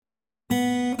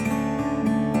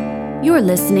You're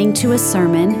listening to a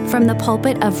sermon from the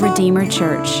pulpit of Redeemer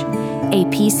Church, a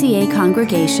PCA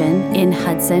congregation in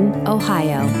Hudson,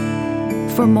 Ohio.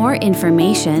 For more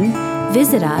information,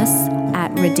 visit us at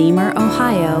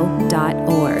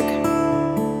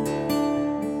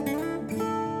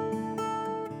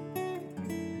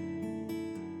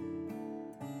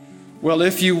redeemerohio.org. Well,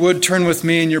 if you would turn with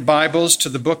me in your Bibles to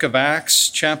the book of Acts,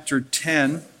 chapter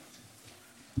 10.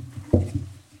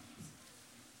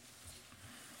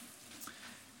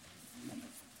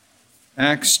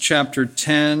 Acts chapter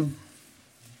 10,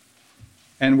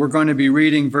 and we're going to be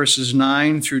reading verses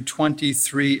 9 through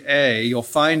 23a. You'll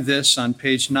find this on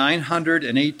page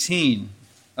 918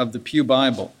 of the Pew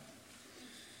Bible.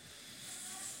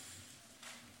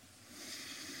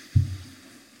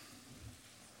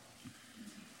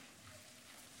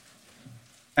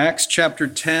 Acts chapter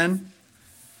 10,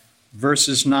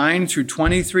 verses 9 through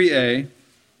 23a.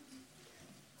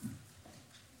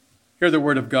 Hear the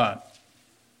word of God.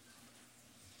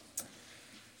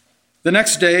 The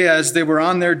next day, as they were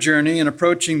on their journey and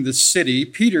approaching the city,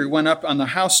 Peter went up on the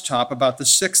housetop about the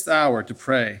 6th hour to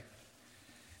pray.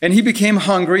 And he became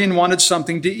hungry and wanted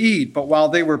something to eat, but while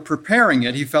they were preparing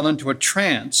it, he fell into a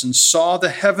trance and saw the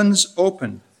heavens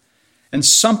opened, and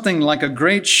something like a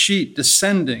great sheet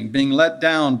descending, being let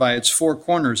down by its four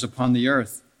corners upon the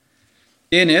earth.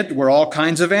 In it were all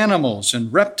kinds of animals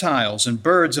and reptiles and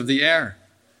birds of the air.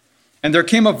 And there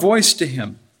came a voice to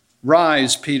him,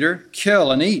 "Rise, Peter,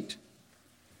 kill and eat."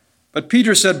 But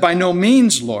Peter said, "By no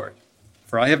means, Lord,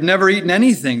 for I have never eaten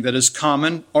anything that is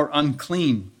common or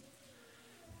unclean."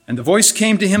 And the voice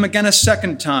came to him again a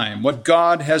second time, "What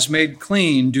God has made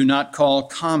clean, do not call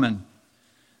common."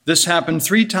 This happened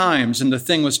 3 times, and the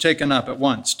thing was taken up at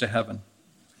once to heaven.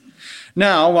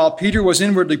 Now, while Peter was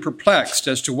inwardly perplexed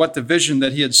as to what the vision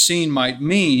that he had seen might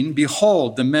mean,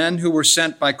 behold, the men who were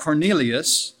sent by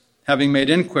Cornelius, having made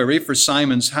inquiry for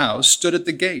Simon's house, stood at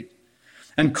the gate,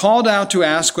 and called out to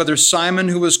ask whether Simon,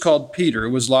 who was called Peter,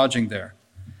 was lodging there.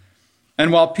 And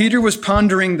while Peter was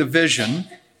pondering the vision,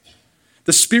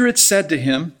 the Spirit said to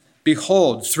him,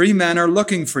 "Behold, 3 men are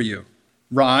looking for you.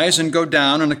 Rise and go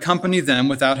down and accompany them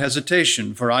without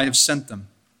hesitation, for I have sent them."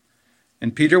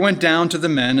 And Peter went down to the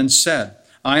men and said,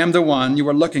 "I am the one you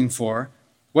are looking for.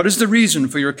 What is the reason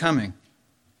for your coming?"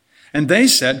 And they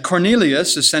said,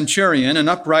 "Cornelius, a centurion, an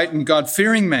upright and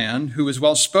God-fearing man, who is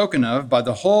well spoken of by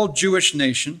the whole Jewish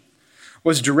nation,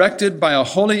 was directed by a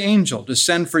holy angel to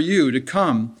send for you to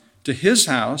come to his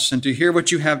house and to hear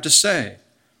what you have to say."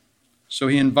 So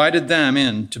he invited them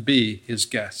in to be his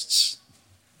guests.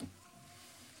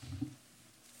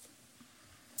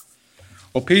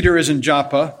 Well, Peter is in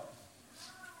Joppa.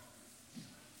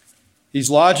 He's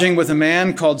lodging with a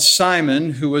man called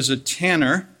Simon, who was a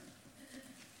tanner.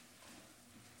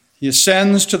 He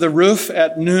ascends to the roof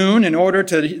at noon in order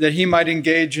that he might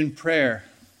engage in prayer.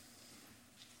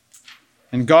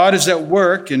 And God is at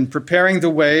work in preparing the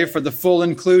way for the full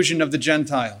inclusion of the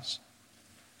Gentiles.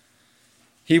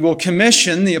 He will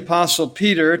commission the Apostle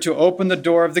Peter to open the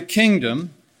door of the kingdom,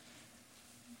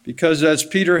 because as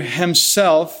Peter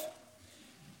himself,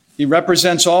 he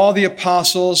represents all the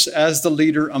apostles as the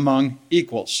leader among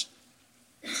equals.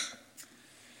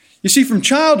 You see, from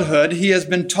childhood, he has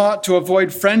been taught to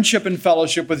avoid friendship and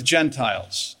fellowship with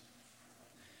Gentiles.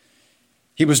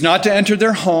 He was not to enter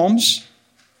their homes.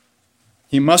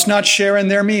 He must not share in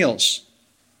their meals.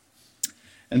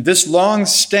 And this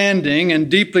long-standing and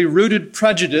deeply rooted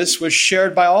prejudice was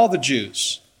shared by all the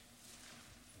Jews.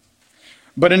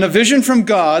 But in a vision from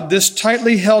God, this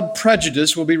tightly held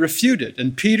prejudice will be refuted,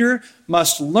 and Peter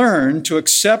must learn to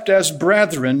accept as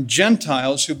brethren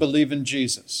Gentiles who believe in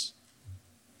Jesus.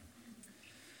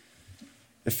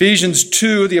 Ephesians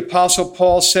 2, the Apostle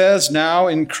Paul says, "Now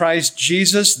in Christ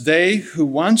Jesus, they who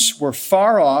once were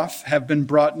far off have been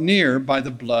brought near by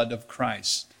the blood of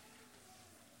Christ."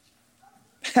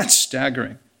 That's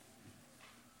staggering.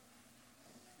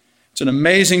 It's an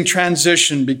amazing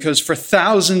transition because for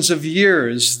thousands of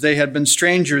years they had been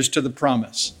strangers to the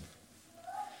promise.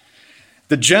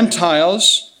 The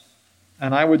Gentiles,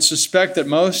 and I would suspect that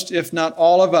most, if not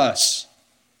all of us,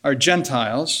 are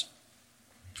Gentiles.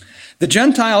 The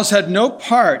Gentiles had no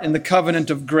part in the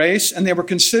covenant of grace, and they were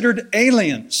considered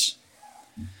aliens.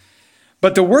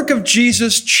 But the work of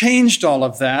Jesus changed all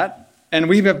of that, and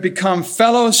we have become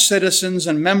fellow citizens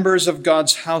and members of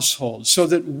God's household, so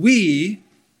that we,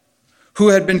 who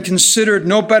had been considered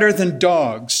no better than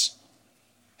dogs,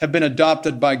 have been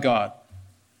adopted by God.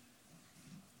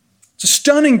 It's a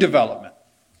stunning development.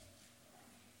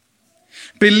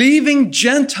 Believing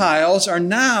Gentiles are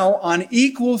now on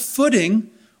equal footing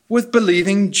with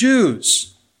believing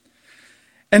Jews.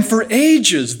 And for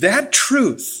ages, that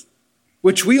truth,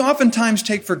 which we oftentimes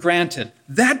take for granted,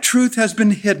 that truth has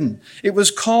been hidden. It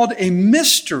was called a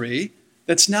mystery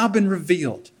that's now been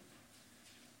revealed.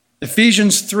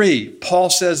 Ephesians 3, Paul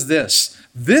says this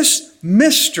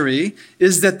mystery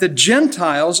is that the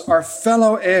Gentiles are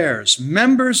fellow heirs,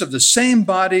 members of the same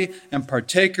body, and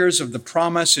partakers of the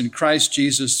promise in Christ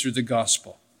Jesus through the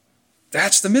gospel.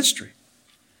 That's the mystery.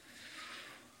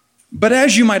 But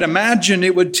as you might imagine,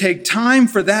 it would take time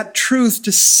for that truth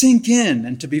to sink in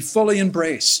and to be fully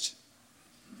embraced.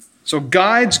 So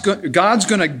God's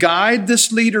going to guide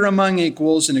this leader among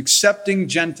equals in accepting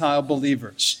Gentile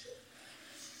believers.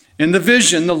 In the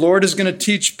vision, the Lord is going to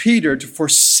teach Peter to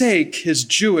forsake his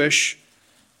Jewish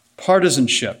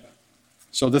partisanship.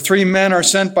 So the three men are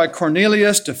sent by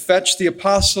Cornelius to fetch the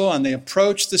apostle, and they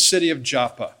approach the city of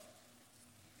Joppa.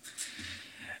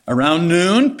 Around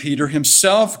noon, Peter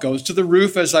himself goes to the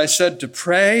roof, as I said, to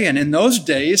pray. And in those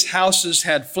days, houses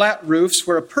had flat roofs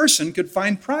where a person could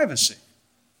find privacy.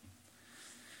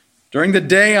 During the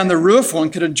day on the roof, one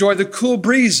could enjoy the cool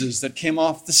breezes that came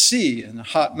off the sea and the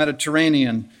hot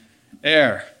Mediterranean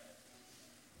air.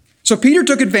 So Peter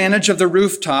took advantage of the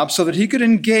rooftop so that he could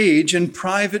engage in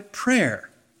private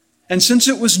prayer. And since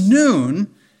it was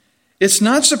noon, it's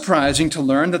not surprising to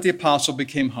learn that the apostle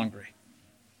became hungry.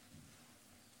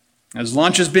 As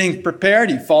lunch is being prepared,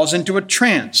 he falls into a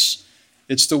trance.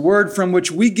 It's the word from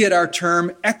which we get our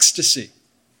term ecstasy.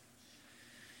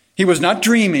 He was not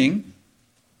dreaming.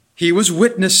 He was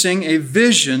witnessing a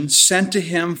vision sent to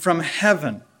him from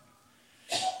heaven.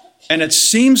 And it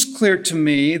seems clear to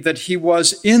me that he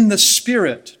was in the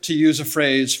Spirit, to use a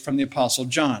phrase from the Apostle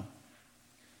John.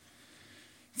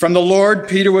 From the Lord,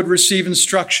 Peter would receive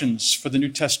instructions for the New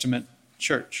Testament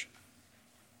church.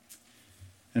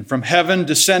 And from heaven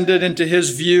descended into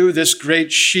his view this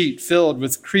great sheet filled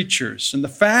with creatures. And the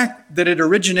fact that it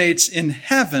originates in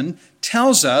heaven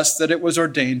tells us that it was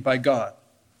ordained by God.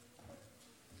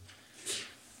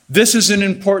 This is an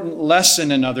important lesson,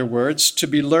 in other words, to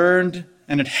be learned,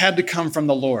 and it had to come from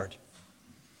the Lord.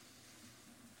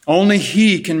 Only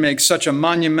He can make such a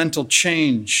monumental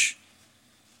change.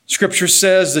 Scripture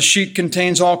says the sheet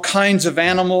contains all kinds of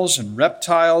animals and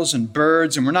reptiles and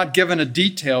birds, and we're not given a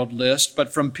detailed list,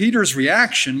 but from Peter's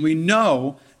reaction, we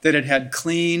know that it had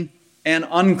clean and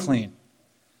unclean.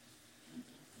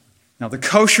 Now, the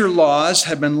kosher laws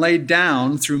had been laid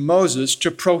down through Moses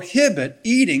to prohibit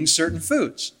eating certain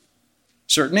foods,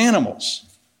 certain animals.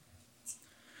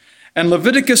 And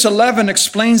Leviticus 11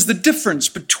 explains the difference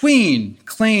between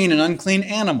clean and unclean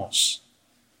animals.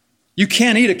 You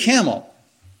can't eat a camel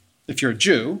if you're a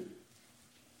Jew,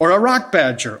 or a rock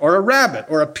badger, or a rabbit,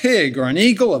 or a pig, or an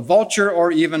eagle, a vulture,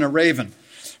 or even a raven.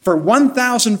 For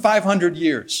 1,500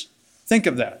 years, think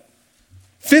of that.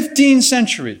 15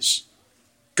 centuries,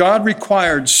 God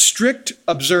required strict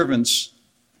observance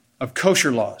of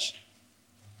kosher laws.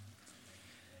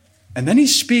 And then he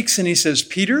speaks and he says,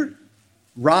 Peter,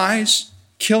 rise,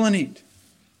 kill and eat.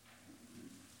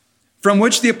 From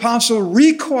which the apostle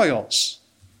recoils.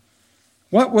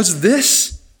 What was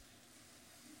this?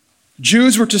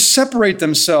 Jews were to separate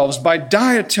themselves by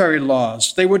dietary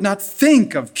laws. They would not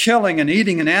think of killing and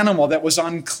eating an animal that was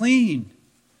unclean.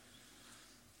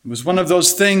 It was one of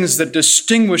those things that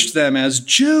distinguished them as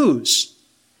Jews.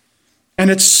 And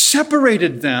it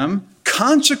separated them,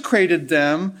 consecrated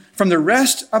them from the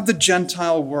rest of the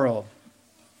Gentile world,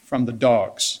 from the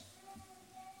dogs.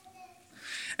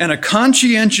 And a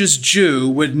conscientious Jew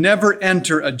would never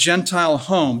enter a Gentile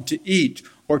home to eat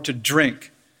or to drink.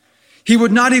 He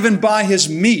would not even buy his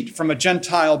meat from a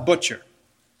Gentile butcher.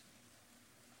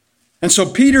 And so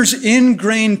Peter's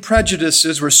ingrained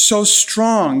prejudices were so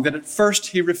strong that at first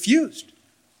he refused.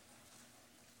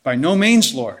 By no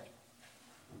means, Lord.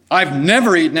 I've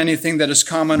never eaten anything that is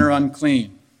common or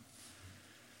unclean.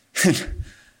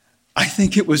 I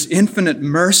think it was infinite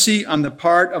mercy on the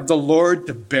part of the Lord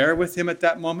to bear with him at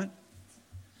that moment.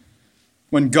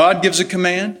 When God gives a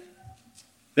command,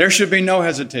 there should be no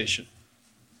hesitation.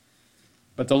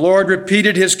 But the Lord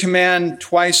repeated his command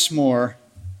twice more,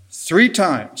 3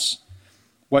 times.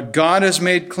 What God has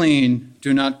made clean,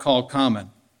 do not call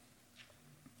common.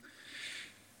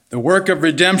 The work of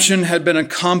redemption had been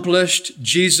accomplished.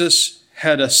 Jesus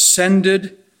had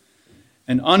ascended.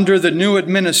 And under the new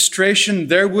administration,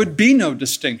 there would be no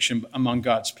distinction among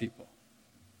God's people.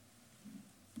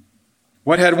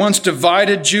 What had once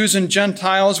divided Jews and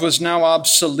Gentiles was now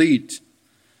obsolete.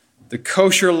 The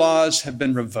kosher laws had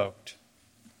been revoked.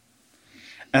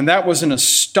 And that was an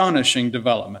astonishing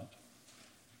development.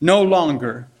 No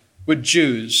longer would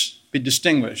Jews be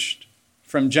distinguished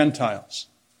from Gentiles.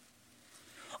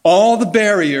 All the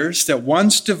barriers that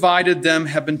once divided them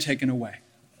have been taken away.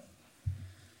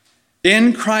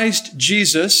 In Christ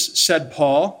Jesus, said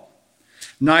Paul,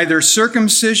 neither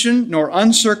circumcision nor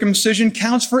uncircumcision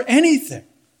counts for anything.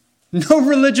 No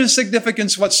religious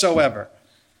significance whatsoever.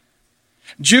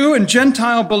 Jew and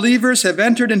Gentile believers have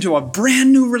entered into a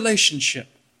brand new relationship.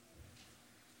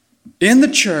 In the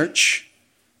church,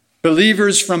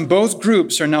 believers from both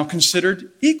groups are now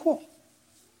considered equal.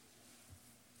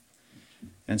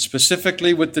 And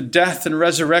specifically with the death and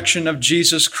resurrection of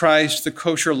Jesus Christ, the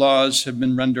kosher laws have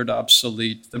been rendered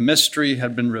obsolete. The mystery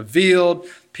had been revealed.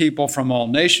 People from all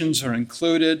nations are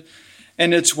included.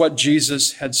 And it's what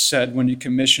Jesus had said when he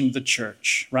commissioned the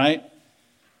church, right?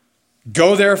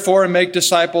 Go therefore and make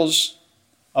disciples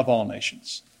of all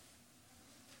nations.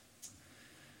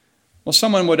 Well,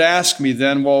 someone would ask me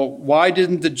then, well, why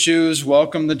didn't the Jews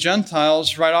welcome the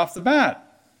Gentiles right off the bat?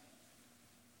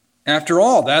 After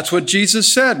all, that's what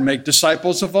Jesus said, make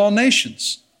disciples of all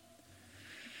nations.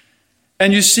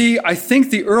 And you see, I think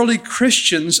the early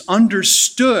Christians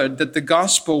understood that the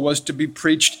gospel was to be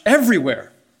preached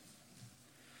everywhere.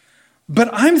 But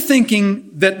I'm thinking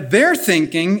that they're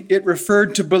thinking it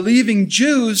referred to believing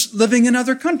Jews living in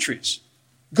other countries.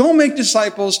 Go make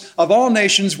disciples of all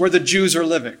nations where the Jews are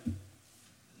living.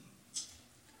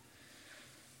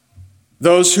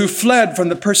 Those who fled from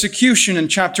the persecution in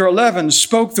chapter 11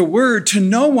 spoke the word to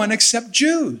no one except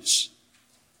Jews.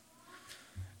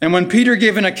 And when Peter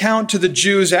gave an account to the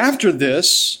Jews after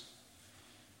this,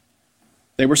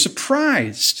 they were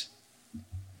surprised.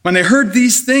 When they heard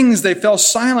these things, they fell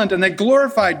silent and they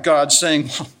glorified God, saying,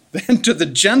 well, then to the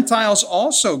Gentiles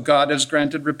also God has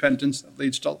granted repentance that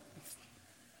leads to life.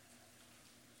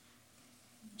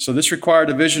 So this required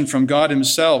a vision from God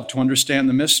himself to understand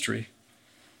the mystery.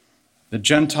 The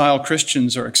Gentile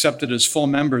Christians are accepted as full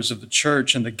members of the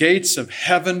church, and the gates of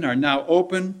heaven are now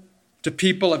open to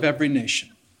people of every nation.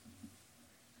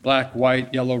 Black,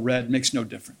 white, yellow, red, makes no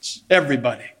difference.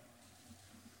 Everybody.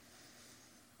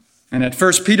 And at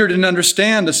first, Peter didn't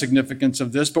understand the significance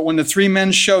of this, but when the three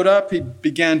men showed up, he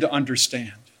began to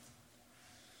understand.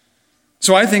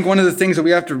 So I think one of the things that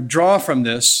we have to draw from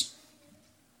this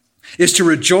is to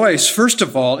rejoice, first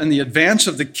of all, in the advance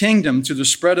of the kingdom through the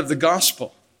spread of the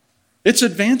gospel. It's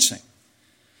advancing.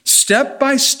 Step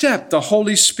by step, the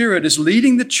Holy Spirit is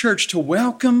leading the church to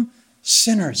welcome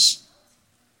sinners.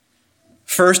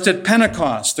 First, at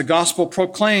Pentecost, the gospel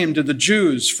proclaimed to the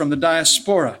Jews from the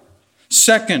diaspora.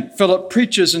 Second, Philip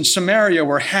preaches in Samaria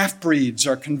where half-breeds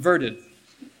are converted.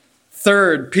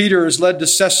 Third, Peter is led to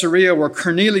Caesarea where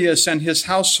Cornelius and his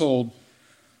household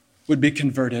would be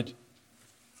converted.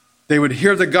 They would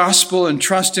hear the gospel and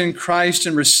trust in Christ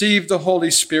and receive the Holy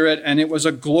Spirit, and it was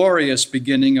a glorious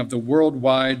beginning of the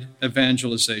worldwide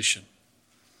evangelization.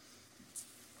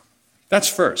 That's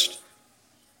first.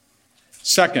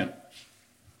 Second,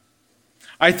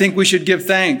 I think we should give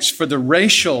thanks for the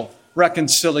racial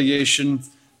reconciliation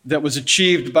that was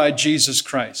achieved by Jesus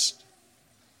Christ.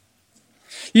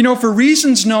 You know, for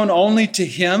reasons known only to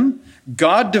him,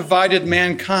 God divided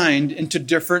mankind into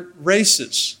different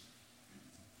races.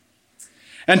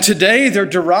 And today they're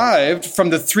derived from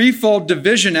the threefold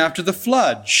division after the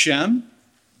flood: Shem,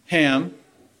 Ham,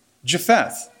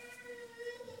 Japheth.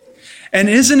 And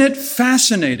isn't it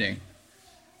fascinating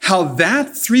how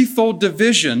that threefold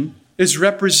division is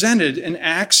represented in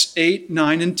Acts 8,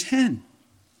 9, and 10?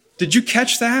 Did you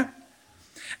catch that?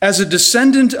 As a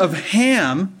descendant of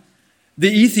Ham,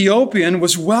 the Ethiopian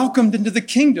was welcomed into the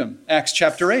kingdom, Acts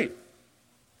chapter 8.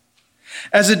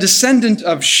 As a descendant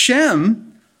of Shem,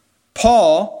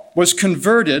 Paul was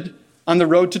converted on the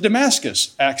road to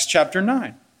Damascus, Acts chapter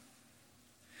 9.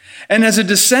 And as a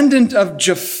descendant of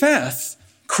Japheth,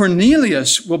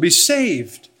 Cornelius will be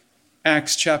saved,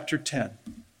 Acts chapter 10.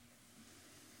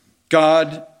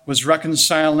 God was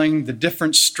reconciling the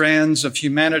different strands of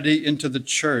humanity into the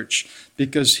church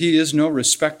because he is no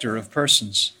respecter of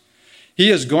persons. He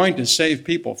is going to save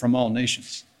people from all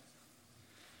nations.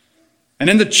 And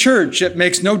in the church, it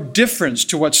makes no difference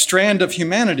to what strand of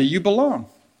humanity you belong.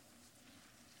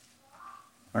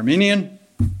 Armenian,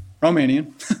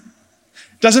 Romanian.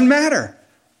 Doesn't matter.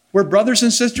 We're brothers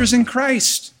and sisters in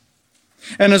Christ.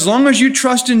 And as long as you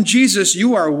trust in Jesus,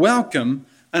 you are welcome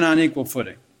and on equal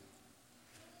footing.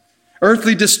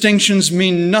 Earthly distinctions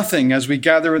mean nothing as we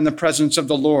gather in the presence of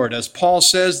the Lord. As Paul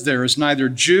says, there is neither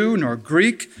Jew nor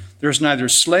Greek, there is neither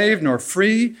slave nor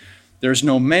free, there is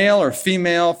no male or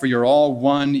female, for you're all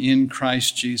one in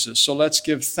Christ Jesus. So let's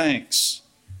give thanks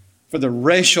for the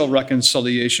racial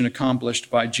reconciliation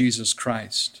accomplished by Jesus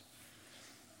Christ.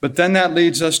 But then that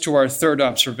leads us to our third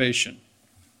observation.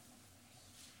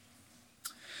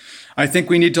 I think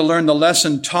we need to learn the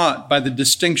lesson taught by the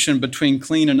distinction between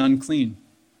clean and unclean.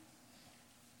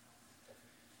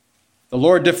 The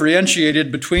Lord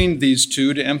differentiated between these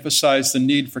two to emphasize the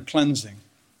need for cleansing.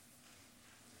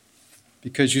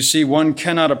 Because you see, one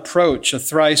cannot approach a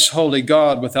thrice holy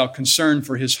God without concern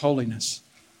for his holiness.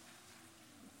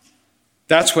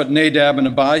 That's what Nadab and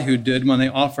Abihu did when they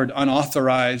offered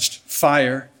unauthorized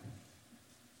fire.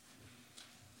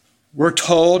 We're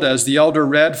told, as the elder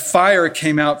read, fire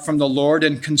came out from the Lord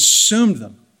and consumed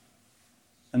them,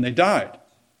 and they died.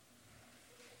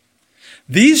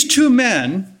 These two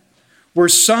men were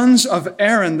sons of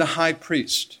Aaron the high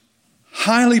priest,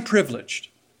 highly privileged.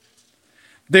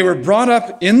 They were brought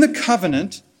up in the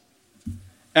covenant,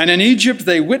 and in Egypt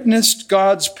they witnessed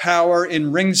God's power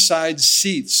in ringside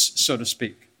seats, so to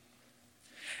speak.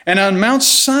 And on Mount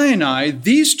Sinai,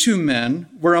 these two men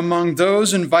were among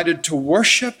those invited to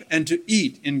worship and to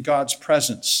eat in God's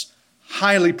presence,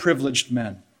 highly privileged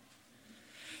men.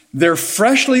 They're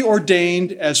freshly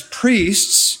ordained as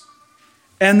priests,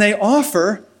 and they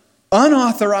offer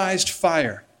unauthorized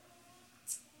fire.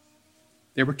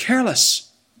 They were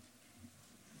careless.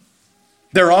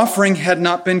 Their offering had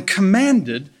not been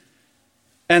commanded,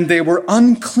 and they were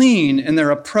unclean in their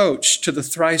approach to the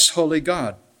thrice holy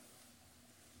God.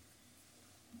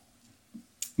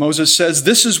 Moses says,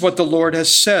 "This is what the Lord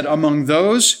has said, among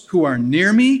those who are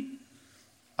near me,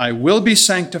 I will be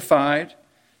sanctified,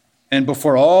 and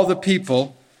before all the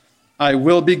people, I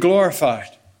will be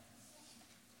glorified."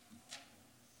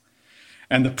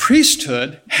 And the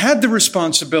priesthood had the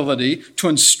responsibility to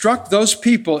instruct those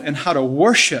people in how to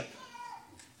worship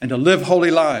and to live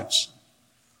holy lives.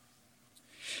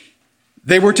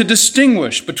 They were to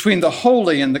distinguish between the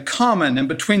holy and the common, and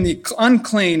between the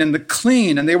unclean and the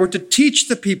clean, and they were to teach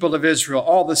the people of Israel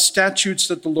all the statutes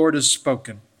that the Lord has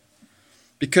spoken.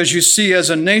 Because you see,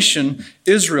 as a nation,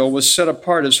 Israel was set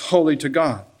apart as holy to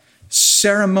God,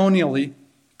 ceremonially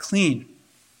clean.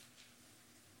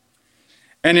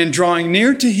 And in drawing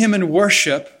near to him in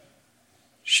worship,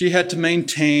 she had to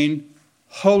maintain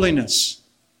holiness.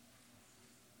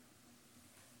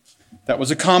 That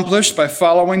was accomplished by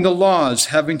following the laws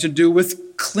having to do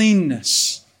with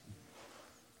cleanness.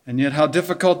 And yet how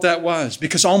difficult that was,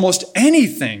 because almost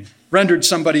anything rendered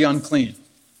somebody unclean.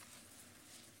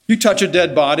 You touch a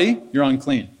dead body, you're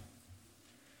unclean.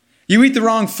 You eat the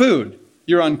wrong food,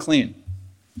 you're unclean.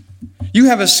 You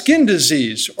have a skin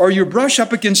disease, or you brush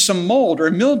up against some mold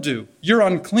or mildew, you're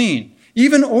unclean.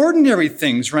 Even ordinary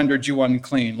things rendered you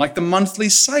unclean, like the monthly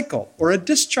cycle or a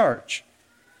discharge.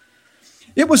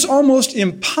 It was almost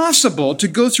impossible to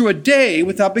go through a day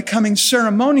without becoming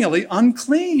ceremonially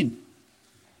unclean.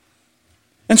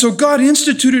 And so God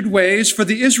instituted ways for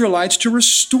the Israelites to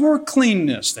restore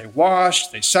cleanness. They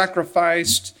washed, they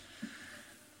sacrificed.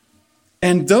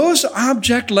 And those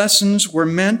object lessons were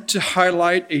meant to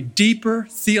highlight a deeper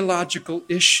theological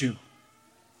issue.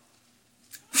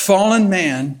 Fallen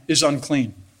man is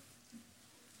unclean.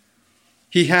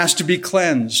 He has to be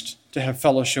cleansed to have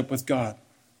fellowship with God.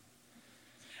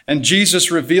 And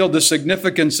Jesus revealed the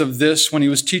significance of this when he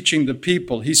was teaching the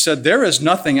people. He said, there is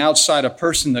nothing outside a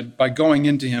person that by going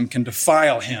into him can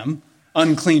defile him,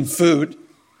 unclean food.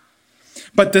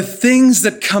 But the things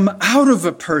that come out of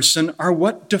a person are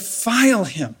what defile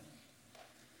him.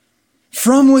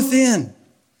 From within,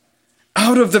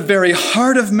 out of the very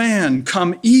heart of man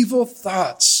come evil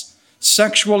thoughts,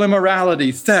 sexual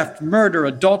immorality, theft, murder,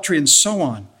 adultery, and so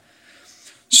on.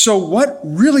 So what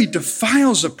really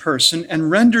defiles a person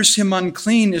and renders him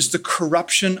unclean is the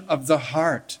corruption of the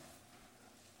heart.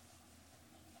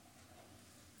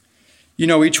 You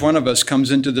know, each one of us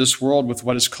comes into this world with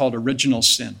what is called original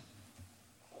sin.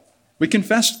 We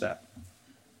confess that.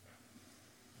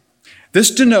 This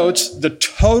denotes the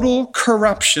total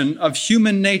corruption of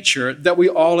human nature that we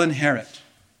all inherit.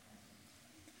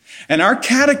 And our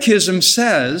catechism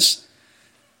says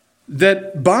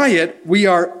that by it we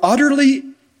are utterly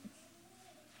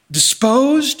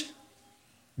disposed,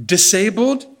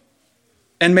 disabled,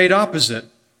 and made opposite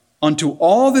unto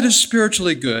all that is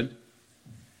spiritually good,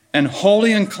 and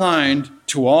wholly inclined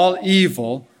to all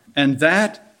evil, and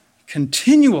that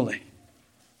continually.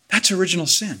 That's original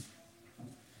sin.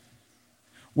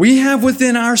 We have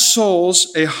within our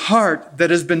souls a heart that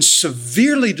has been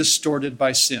severely distorted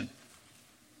by sin.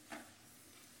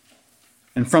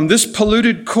 And from this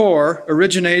polluted core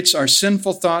originates our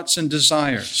sinful thoughts and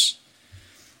desires.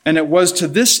 And it was to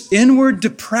this inward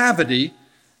depravity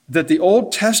that the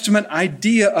Old Testament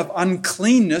idea of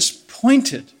uncleanness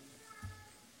pointed.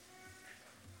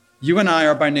 You and I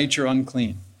are by nature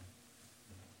unclean.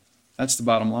 That's the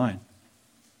bottom line.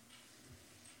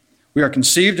 We are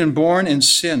conceived and born in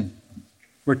sin.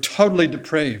 We're totally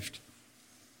depraved.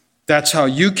 That's how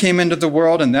you came into the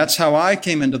world, and that's how I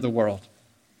came into the world.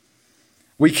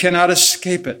 We cannot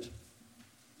escape it.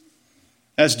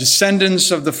 As descendants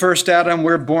of the first Adam,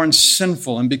 we're born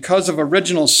sinful, and because of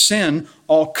original sin,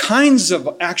 all kinds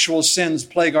of actual sins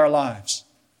plague our lives.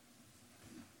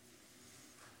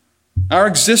 Our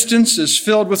existence is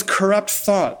filled with corrupt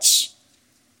thoughts,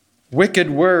 wicked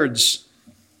words,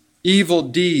 evil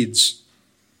deeds.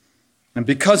 And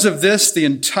because of this, the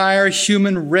entire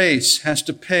human race has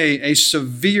to pay a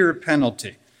severe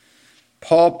penalty.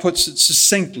 Paul puts it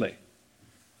succinctly: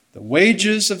 the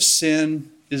wages of sin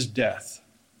is death.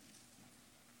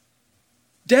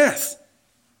 Death.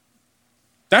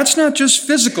 That's not just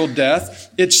physical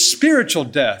death, it's spiritual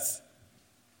death,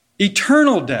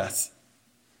 eternal death.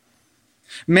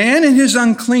 Man in his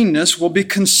uncleanness will be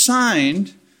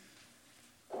consigned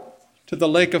to the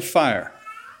lake of fire.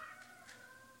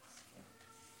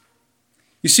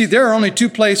 You see, there are only two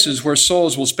places where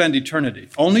souls will spend eternity.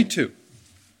 Only two.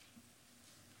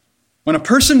 When a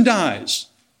person dies,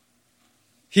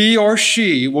 he or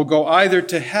she will go either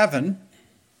to heaven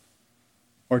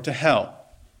or to hell.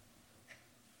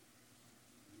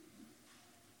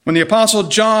 When the Apostle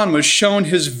John was shown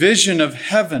his vision of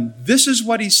heaven, this is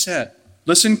what he said.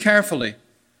 Listen carefully.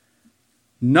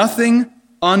 Nothing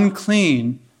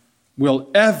unclean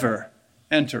will ever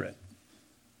enter it.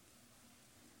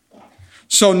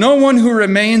 So no one who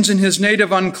remains in his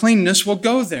native uncleanness will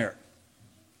go there.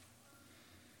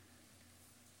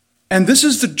 And this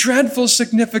is the dreadful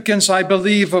significance, I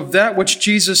believe, of that which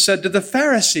Jesus said to the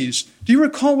Pharisees. Do you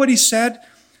recall what he said?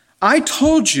 I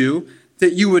told you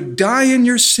that you would die in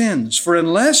your sins, for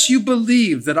unless you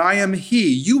believe that I am he,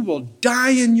 you will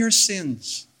die in your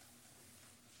sins.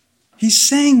 He's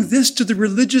saying this to the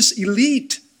religious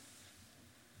elite.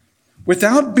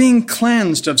 Without being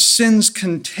cleansed of sin's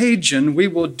contagion, we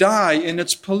will die in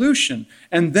its pollution,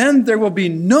 and then there will be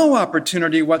no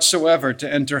opportunity whatsoever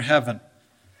to enter heaven.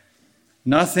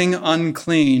 Nothing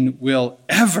unclean will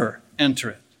ever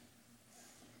enter it.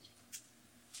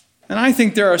 And I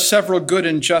think there are several good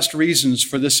and just reasons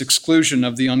for this exclusion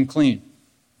of the unclean.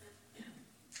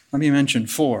 Let me mention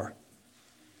 4.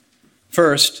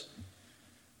 First,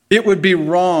 it would be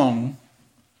wrong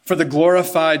for the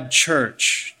glorified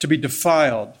church to be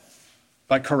defiled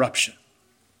by corruption.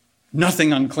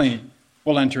 Nothing unclean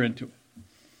will enter into it.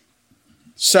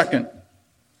 Second,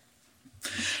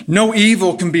 no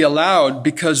evil can be allowed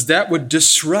because that would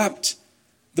disrupt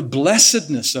the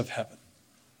blessedness of heaven.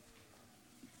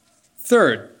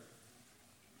 Third,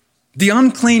 the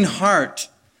unclean heart,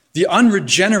 the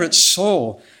unregenerate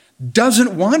soul,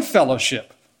 doesn't want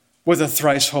fellowship with a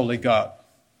thrice holy God.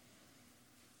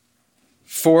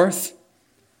 Fourth,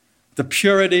 the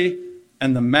purity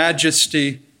and the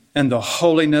majesty and the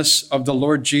holiness of the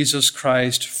Lord Jesus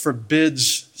Christ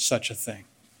forbids such a thing.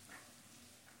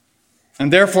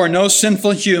 And therefore, no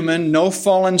sinful human, no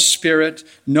fallen spirit,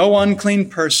 no unclean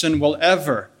person will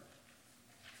ever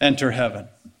enter heaven.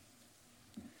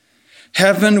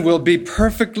 Heaven will be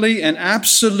perfectly and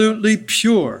absolutely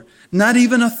pure. Not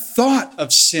even a thought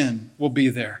of sin will be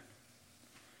there.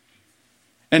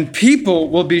 And people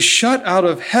will be shut out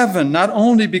of heaven not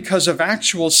only because of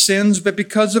actual sins, but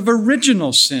because of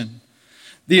original sin.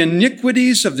 The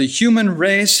iniquities of the human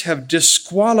race have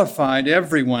disqualified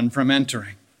everyone from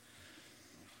entering.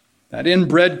 That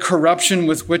inbred corruption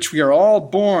with which we are all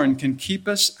born can keep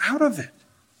us out of it.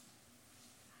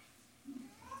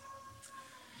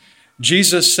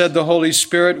 Jesus said the Holy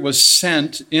Spirit was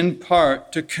sent in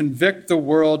part to convict the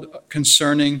world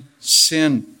concerning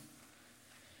sin.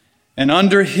 And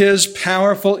under his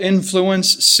powerful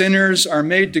influence, sinners are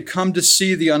made to come to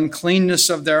see the uncleanness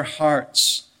of their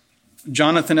hearts.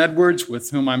 Jonathan Edwards,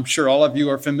 with whom I'm sure all of you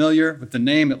are familiar, with the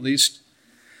name at least,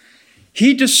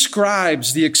 he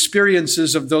describes the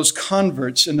experiences of those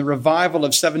converts in the revival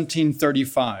of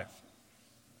 1735.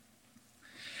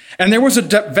 And there was a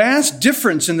vast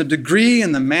difference in the degree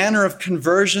and the manner of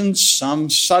conversions, some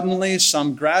suddenly,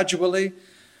 some gradually.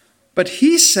 But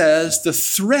he says the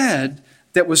thread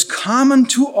that was common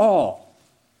to all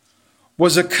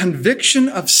was a conviction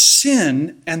of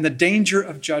sin and the danger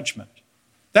of judgment.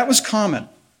 That was common.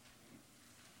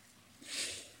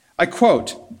 I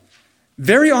quote,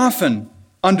 "Very often,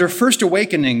 under first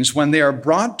awakenings, when they are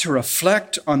brought to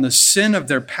reflect on the sin of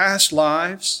their past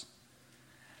lives,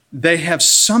 they have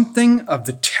something of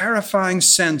the terrifying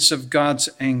sense of God's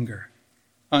anger,"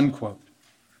 unquote.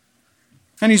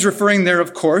 And he's referring there,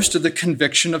 of course, to the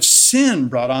conviction of sin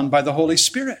brought on by the Holy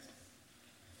Spirit.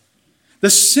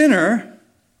 The sinner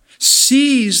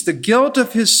sees the guilt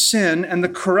of his sin and the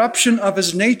corruption of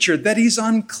his nature, that he's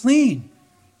unclean.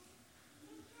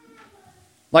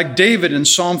 Like David in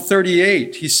Psalm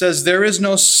 38, he says, "There is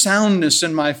no soundness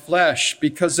in my flesh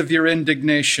because of your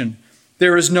indignation.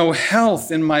 There is no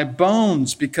health in my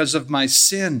bones because of my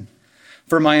sin.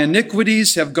 For my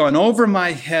iniquities have gone over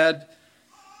my head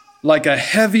like a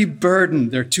heavy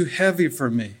burden. They're too heavy for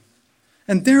me."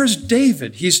 And there's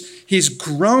David. He's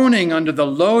groaning under the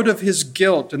load of his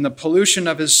guilt and the pollution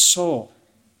of his soul.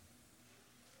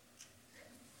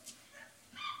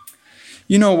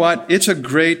 You know what? It's a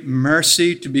great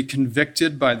mercy to be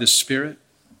convicted by the Spirit.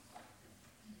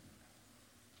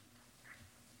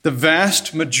 The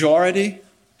vast majority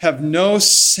have no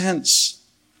sense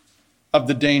of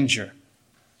the danger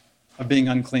of being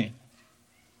unclean.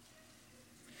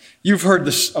 You've heard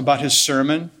this about his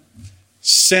sermon,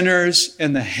 "Sinners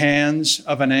in the Hands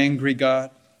of an Angry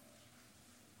God."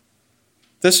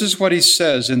 This is what he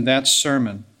says in that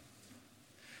sermon.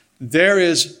 "There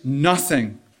is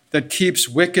nothing that keeps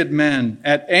wicked men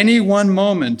at any one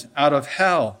moment out of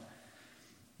hell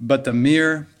but the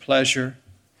mere pleasure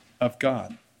of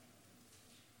God."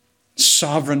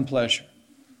 Sovereign pleasure.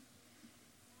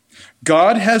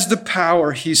 God has the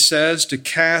power, he says, to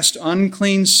cast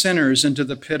unclean sinners into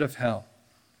the pit of hell.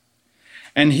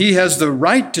 And he has the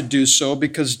right to do so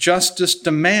because justice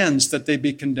demands that they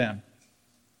be condemned.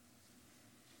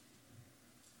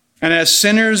 And as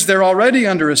sinners, they're already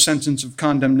under a sentence of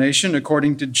condemnation,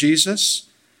 according to Jesus,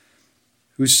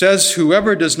 who says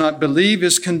whoever does not believe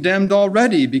is condemned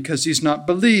already because he's not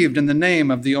believed in the name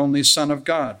of the only Son of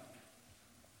God.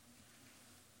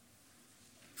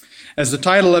 As the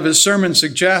title of his sermon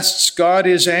suggests, God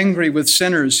is angry with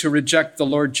sinners who reject the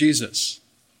Lord Jesus.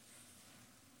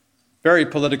 Very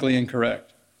politically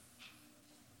incorrect.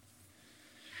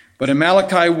 But in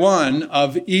Malachi 1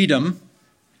 of Edom,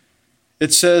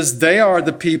 it says, "They are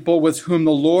the people with whom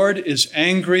the Lord is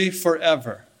angry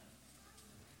forever."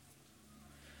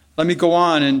 Let me go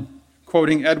on in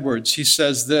quoting Edwards. He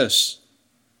says this,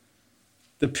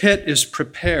 "The pit is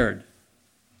prepared.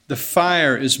 The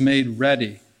fire is made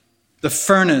ready. The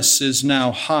furnace is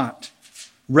now hot,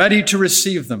 ready to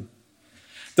receive them.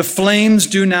 The flames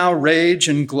do now rage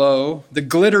and glow. The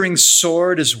glittering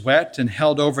sword is wet and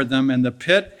held over them, and the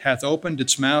pit hath opened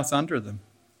its mouth under them."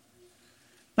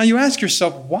 Now you ask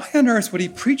yourself, why on earth would he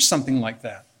preach something like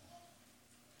that?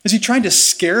 Is he trying to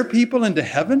scare people into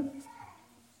heaven?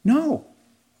 No.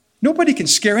 Nobody can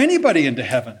scare anybody into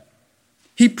heaven.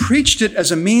 He preached it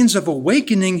as a means of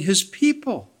awakening his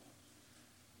people,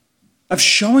 of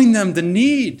showing them the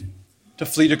need to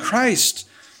flee to Christ.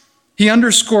 He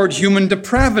underscored human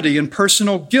depravity and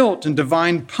personal guilt and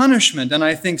divine punishment, and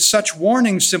I think such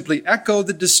warnings simply echo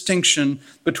the distinction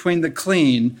between the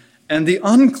clean and the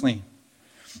unclean.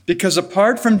 Because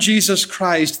apart from Jesus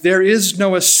Christ, there is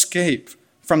no escape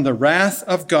from the wrath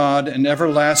of God and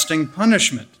everlasting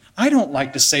punishment. I don't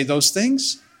like to say those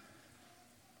things.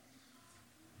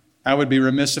 I would be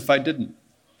remiss if I didn't.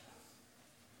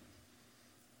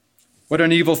 What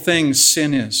an evil thing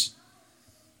sin is.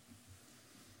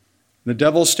 The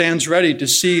devil stands ready to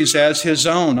seize as his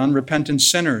own unrepentant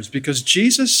sinners because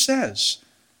Jesus says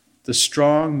the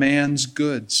strong man's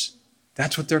goods.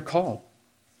 That's what they're called.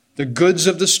 The goods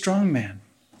of the strong man.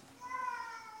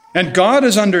 And God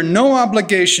is under no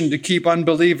obligation to keep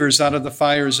unbelievers out of the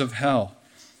fires of hell.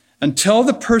 Until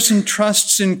the person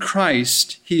trusts in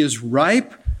Christ, he is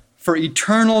ripe for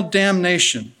eternal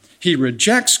damnation. He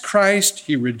rejects Christ,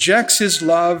 he rejects his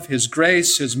love, his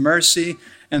grace, his mercy,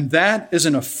 and that is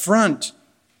an affront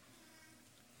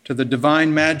to the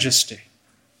divine majesty.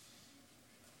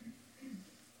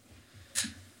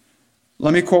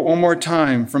 Let me quote one more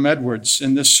time from Edwards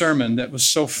in this sermon that was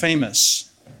so famous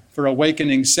for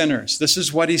awakening sinners. This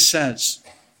is what he says.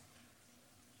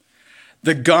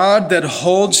 "The God that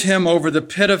holds him over the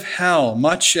pit of hell,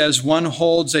 much as one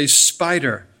holds a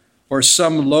spider or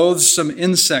some loathsome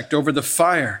insect over the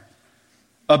fire,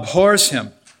 abhors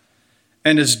him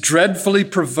and is dreadfully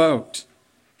provoked.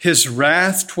 His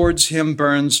wrath towards him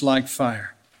burns like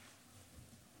fire."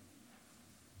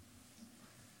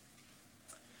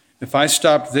 If I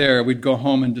stopped there, we'd go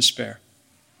home in despair.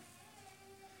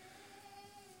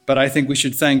 But I think we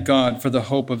should thank God for the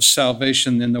hope of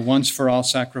salvation in the once-for-all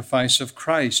sacrifice of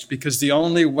Christ, because the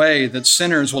only way that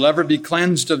sinners will ever be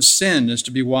cleansed of sin is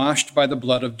to be washed by the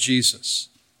blood of Jesus.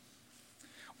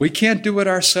 We can't do it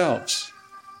ourselves.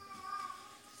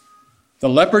 The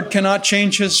leopard cannot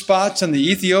change his spots, and the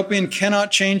Ethiopian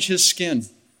cannot change his skin.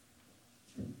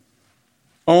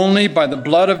 Only by the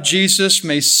blood of Jesus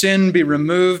may sin be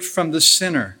removed from the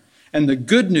sinner. And the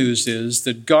good news is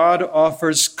that God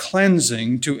offers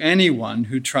cleansing to anyone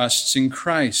who trusts in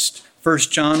Christ.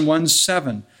 1 John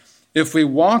 1:7. If we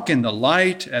walk in the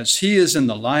light as he is in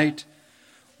the light,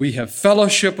 we have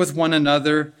fellowship with one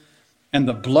another, and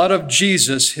the blood of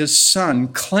Jesus, his Son,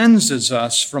 cleanses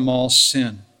us from all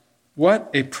sin. What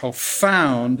a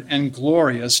profound and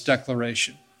glorious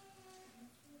declaration.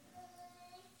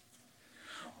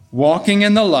 Walking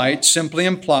in the light simply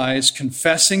implies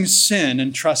confessing sin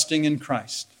and trusting in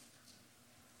Christ.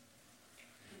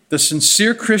 The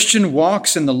sincere Christian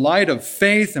walks in the light of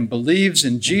faith and believes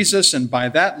in Jesus, and by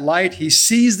that light he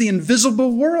sees the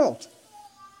invisible world.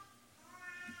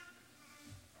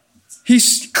 He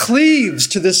cleaves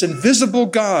to this invisible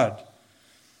God,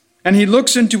 and he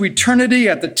looks into eternity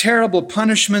at the terrible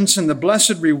punishments and the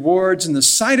blessed rewards, and the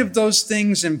sight of those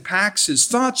things impacts his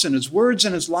thoughts and his words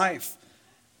and his life,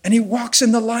 and he walks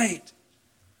in the light.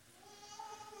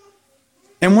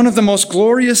 And one of the most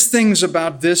glorious things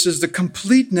about this is the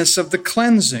completeness of the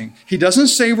cleansing. He doesn't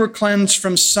say we're cleansed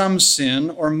from some sin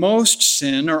or most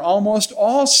sin or almost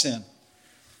all sin.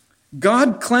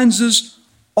 God cleanses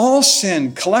all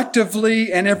sin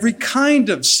collectively and every kind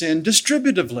of sin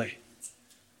distributively.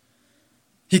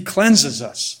 He cleanses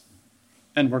us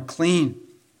and we're clean.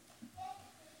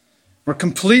 We're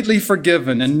completely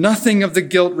forgiven and nothing of the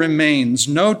guilt remains,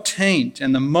 no taint.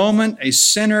 And the moment a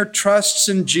sinner trusts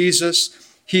in Jesus,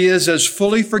 he is as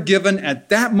fully forgiven at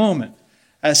that moment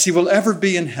as he will ever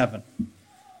be in heaven.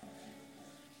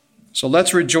 So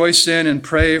let's rejoice in and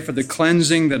pray for the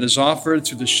cleansing that is offered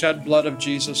through the shed blood of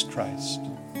Jesus Christ.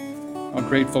 How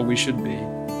grateful we should be.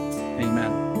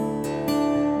 Amen.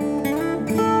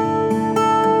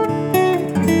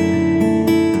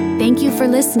 Thank you for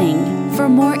listening. For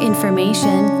more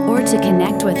information or to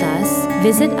connect with us,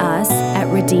 visit us at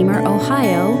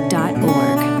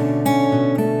redeemerohio.org.